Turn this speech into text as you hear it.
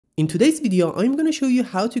In today's video, I'm going to show you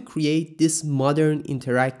how to create this modern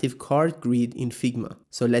interactive card grid in Figma.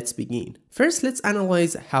 So let's begin. First, let's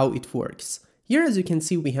analyze how it works. Here, as you can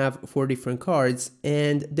see, we have 4 different cards,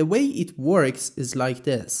 and the way it works is like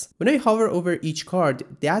this. When I hover over each card,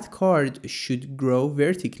 that card should grow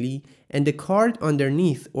vertically, and the card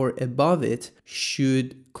underneath or above it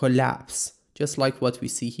should collapse, just like what we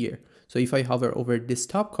see here. So if I hover over this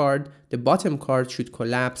top card, the bottom card should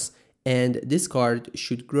collapse, and this card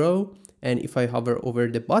should grow. And if I hover over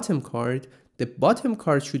the bottom card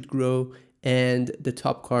should grow, and the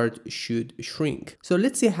top card should shrink. So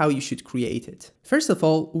let's see how you should create it. First of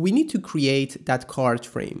all, we need to create that card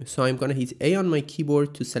frame. So I'm gonna hit A on my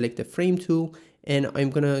keyboard to select the frame tool, and I'm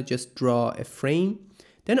gonna just draw a frame.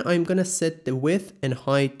 Then I'm gonna set the width and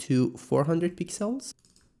height to 400 pixels.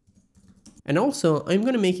 And also I'm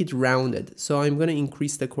gonna make it rounded. So I'm gonna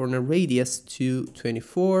increase the corner radius to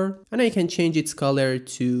 24, and I can change its color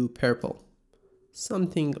to purple.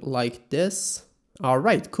 Something like this. All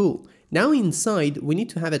right, cool. Now inside, we need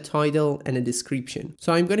to have a title and a description.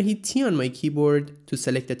 So I'm gonna hit T on my keyboard to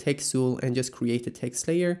select the text tool and just create a text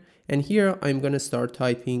layer. And here I'm gonna start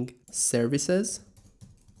typing services.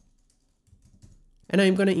 And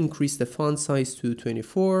I'm gonna increase the font size to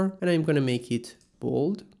 24, and I'm gonna make it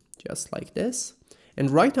bold, just like this.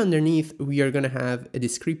 And right underneath, we are gonna have a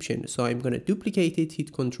description. So I'm gonna duplicate it,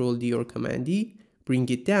 hit Ctrl D or Command D, bring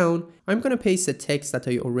it down. I'm gonna paste the text that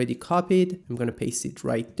I already copied. I'm gonna paste it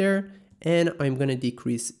right there, and I'm gonna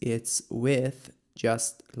decrease its width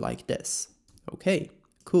just like this. Okay,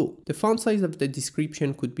 cool. The font size of the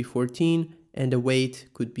description could be 14, and the weight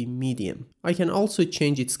could be medium. I can also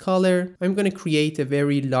change its color. I'm gonna create a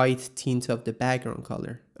very light tint of the background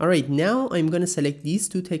color. All right, now I'm gonna select these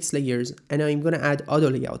 2 text layers, and I'm gonna add auto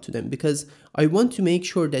layout to them because I want to make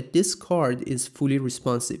sure that this card is fully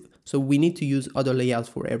responsive. So we need to use auto layout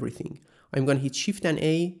for everything. I'm gonna hit Shift and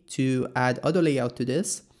A to add auto layout to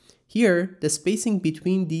this. Here, the spacing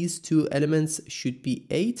between these 2 elements should be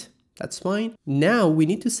 8. That's fine. Now we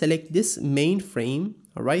need to select this main frame.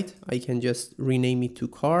 All right, I can just rename it to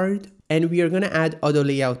card, and we are gonna add auto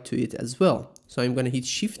layout to it as well. So I'm gonna hit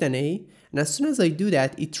Shift and A, and as soon as I do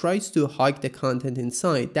that, it tries to hide the content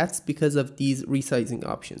inside. That's because of these resizing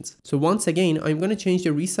options. So once again, I'm gonna change the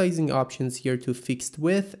resizing options here to fixed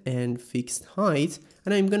width and fixed height,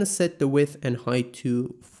 and I'm gonna set the width and height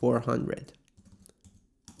to 400,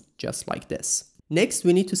 just like this. Next,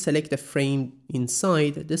 we need to select the frame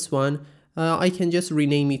inside this one. I can just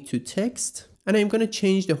rename it to text. And I'm going to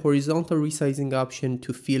change the horizontal resizing option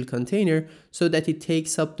to fill container so that it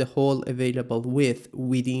takes up the whole available width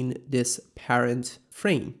within this parent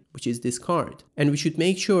frame, which is this card. And we should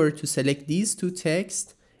make sure to select these 2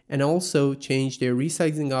 text and also change the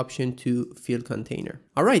resizing option to fill container.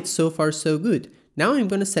 All right, so far so good. Now I'm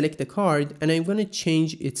going to select the card, and I'm going to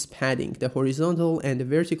change its padding, the horizontal and the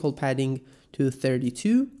vertical padding, to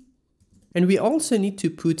 32. And we also need to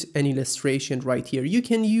put an illustration right here. You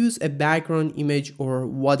can use a background image or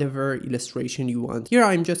whatever illustration you want. Here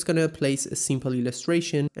I'm just gonna place a simple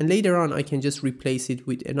illustration, and later on I can just replace it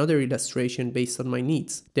with another illustration based on my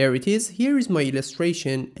needs. There it is. Here is my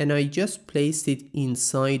illustration, and I just placed it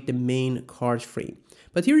inside the main card frame.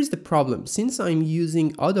 But here is the problem. Since I'm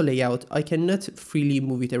using auto layout, I cannot freely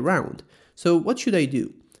move it around. So what should I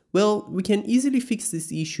do? Well, we can easily fix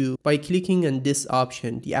this issue by clicking on this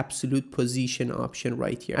option, the absolute position option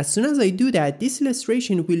right here. As soon as I do that, this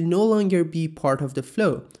illustration will no longer be part of the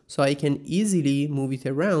flow. So I can easily move it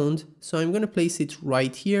around. So I'm going to place it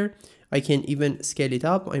right here. I can even scale it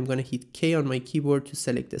up. I'm going to hit K on my keyboard to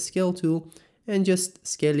select the scale tool and just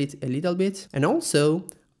scale it a little bit. And also,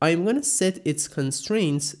 I'm going to set its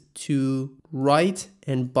constraints to right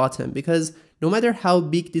and bottom, because no matter how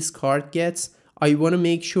big this card gets, I want to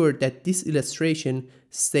make sure that this illustration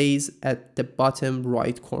stays at the bottom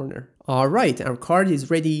right corner. All right, our card is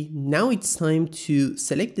ready. Now it's time to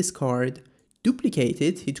select this card, duplicate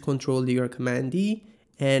it, hit Ctrl D or Command D,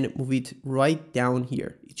 and move it right down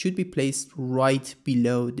here. It should be placed right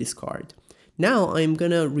below this card. Now I'm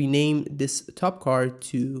gonna rename this top card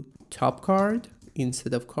to top card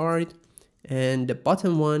instead of card, and the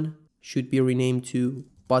bottom one should be renamed to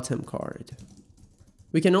bottom card.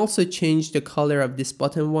 We can also change the color of this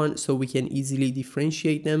bottom one so we can easily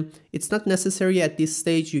differentiate them. It's not necessary at this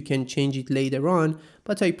stage, you can change it later on,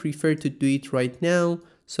 but I prefer to do it right now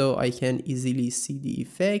so I can easily see the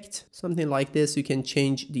effect. Something like this. You can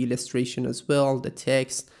change the illustration as well, the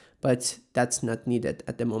text, but that's not needed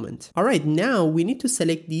at the moment. All right, now we need to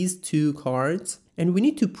select these 2 cards and we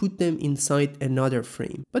need to put them inside another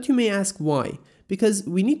frame. But you may ask why? Because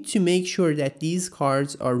we need to make sure that these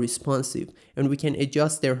cards are responsive and we can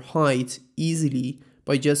adjust their height easily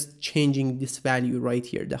by just changing this value right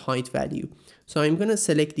here, the height value. So I'm gonna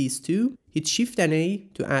select these two, hit Shift and A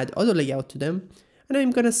to add auto layout to them, and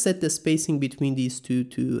I'm gonna set the spacing between these two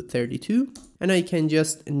to 32, and I can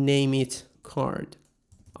just name it card.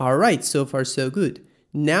 Alright, so far so good.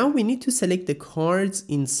 Now we need to select the cards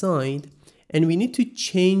inside, and we need to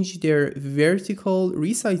change their vertical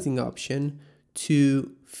resizing option to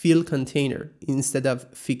fill container instead of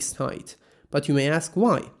fixed height. But you may ask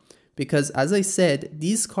why? Because as I said,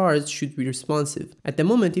 these cards should be responsive. At the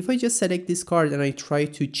moment, if I just select this card and I try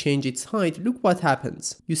to change its height, look what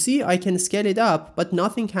happens. You see, I can scale it up, but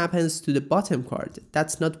nothing happens to the bottom card.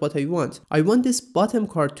 That's not what I want. I want this bottom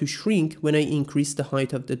card to shrink when I increase the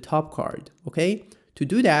height of the top card, okay? To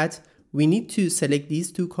do that, we need to select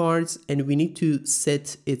these two cards and we need to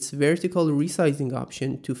set its vertical resizing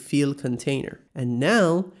option to fill container. And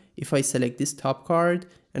now, if I select this top card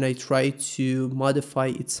and I try to modify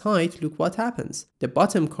its height, look what happens. The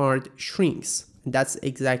bottom card shrinks, and that's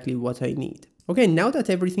exactly what I need. Okay, now that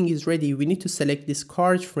everything is ready, we need to select this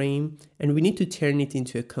card frame and we need to turn it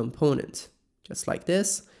into a component, just like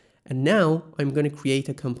this. And now I'm going to create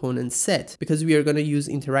a component set because we are going to use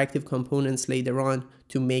interactive components later on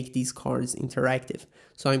to make these cards interactive.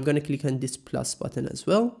 So I'm going to click on this plus button as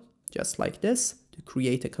well, just like this, to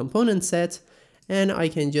create a component set. And I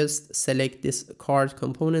can just select this card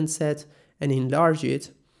component set and enlarge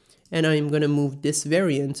it. And I'm going to move this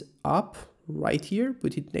variant up right here,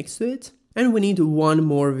 put it next to it. And we need one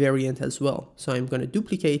more variant as well. So I'm going to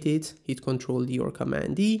duplicate it, hit Ctrl D or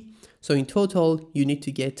Command D. So in total, you need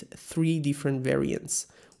to get 3 different variants.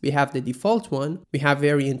 We have the default one, we have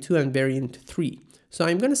variant 2 and variant 3. So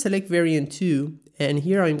I'm going to select variant 2, and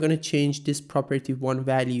here I'm going to change this property 1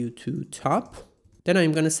 value to top. Then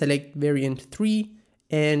I'm going to select variant 3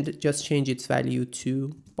 and just change its value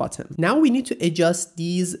to bottom. Now we need to adjust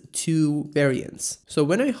these 2 variants. So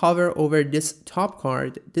when I hover over this top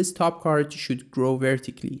card should grow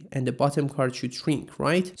vertically and the bottom card should shrink,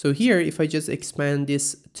 right? So here, if I just expand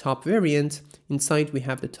this top variant, inside we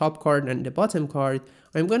have the top card and the bottom card.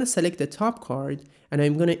 I'm going to select the top card and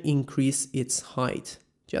I'm going to increase its height,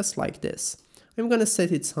 just like this. I'm going to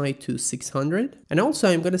set its height to 600. And also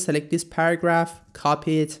I'm going to select this paragraph,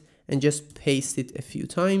 copy it, and just paste it a few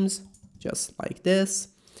times, just like this.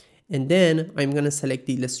 And then I'm going to select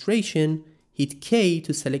the illustration, hit K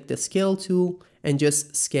to select the scale tool, and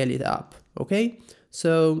just scale it up, okay?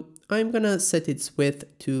 So I'm going to set its width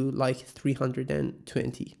to like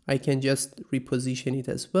 320. I can just reposition it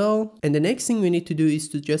as well. And the next thing we need to do is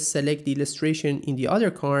to just select the illustration in the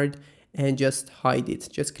other card and just hide it.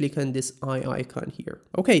 Just click on this eye icon here.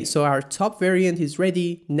 Okay, so our top variant is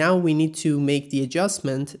ready. Now we need to make the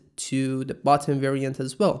adjustment to the bottom variant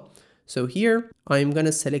as well. So here I'm going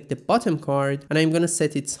to select the bottom card and I'm going to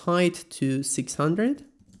set its height to 600,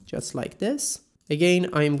 just like this. Again,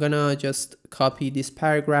 I'm going to just copy this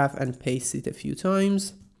paragraph and paste it a few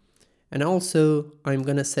times. And also I'm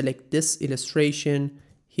going to select this illustration,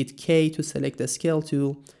 hit K to select the scale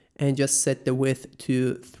tool, and just set the width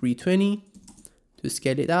to 320 to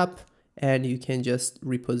scale it up, and you can just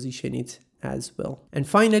reposition it as well. And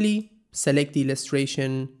finally, select the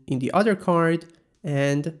illustration in the other card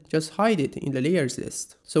and just hide it in the layers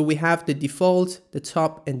list. So we have the default, the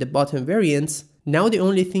top and the bottom variants. Now the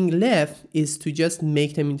only thing left is to just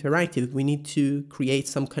make them interactive. We need to create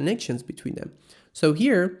some connections between them. So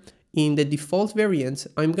here in the default variant,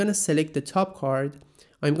 I'm going to select the top card.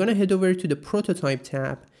 I'm going to head over to the prototype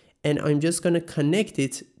tab and I'm just going to connect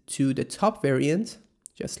it to the top variant,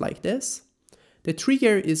 just like this. The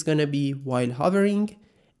trigger is going to be while hovering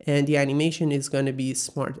and the animation is going to be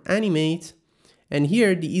smart animate. And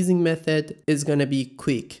here the easing method is going to be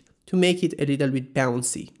quick to make it a little bit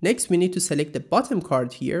bouncy. Next, we need to select the bottom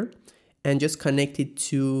card here and just connect it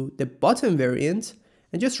to the bottom variant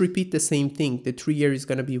and just repeat the same thing. The trigger is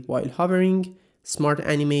going to be while hovering, smart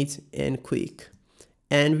animate, and quick.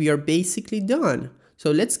 And we are basically done. So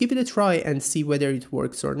let's give it a try and see whether it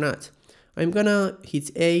works or not. I'm gonna hit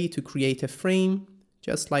A to create a frame,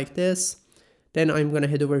 just like this. Then I'm gonna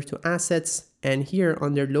head over to assets, and here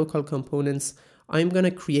under local components, I'm gonna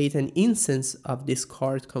create an instance of this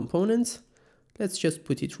card component. Let's just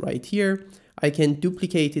put it right here. I can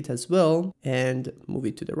duplicate it as well and move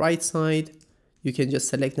it to the right side. You can just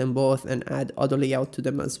select them both and add auto layout to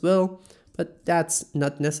them as well, but that's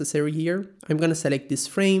not necessary here. I'm gonna select this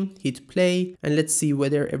frame, hit play, and let's see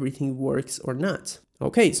whether everything works or not.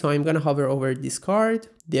 Okay, so I'm gonna hover over this card.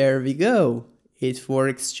 There we go. It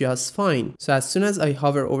works just fine. So as soon as I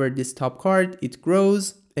hover over this top card, it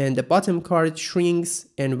grows and the bottom card shrinks,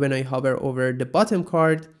 and when I hover over the bottom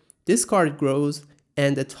card, this card grows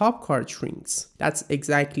and the top card shrinks. That's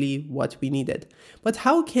exactly what we needed. But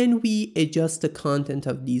how can we adjust the content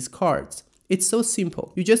of these cards? It's so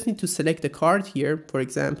simple. You just need to select the card here. For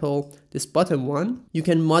example, this bottom one. You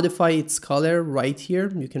can modify its color right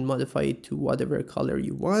here. You can modify it to whatever color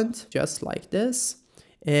you want, just like this.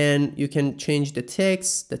 And you can change the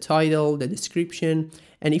text, the title, the description.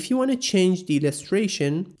 And if you want to change the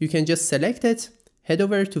illustration, you can just select it, head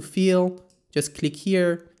over to Fill, just click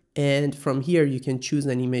here, and from here you can choose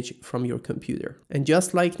an image from your computer. And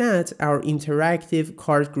just like that, our interactive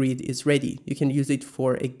card grid is ready. You can use it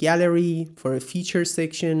for a gallery, for a feature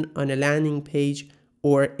section on a landing page,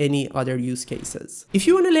 or any other use cases. If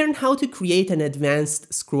you want to learn how to create an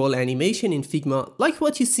advanced scroll animation in Figma, like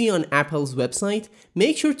what you see on Apple's website,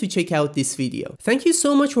 make sure to check out this video. Thank you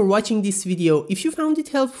so much for watching this video. If you found it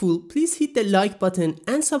helpful, please hit the like button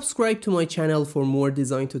and subscribe to my channel for more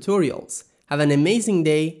design tutorials. Have an amazing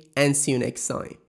day and see you next time.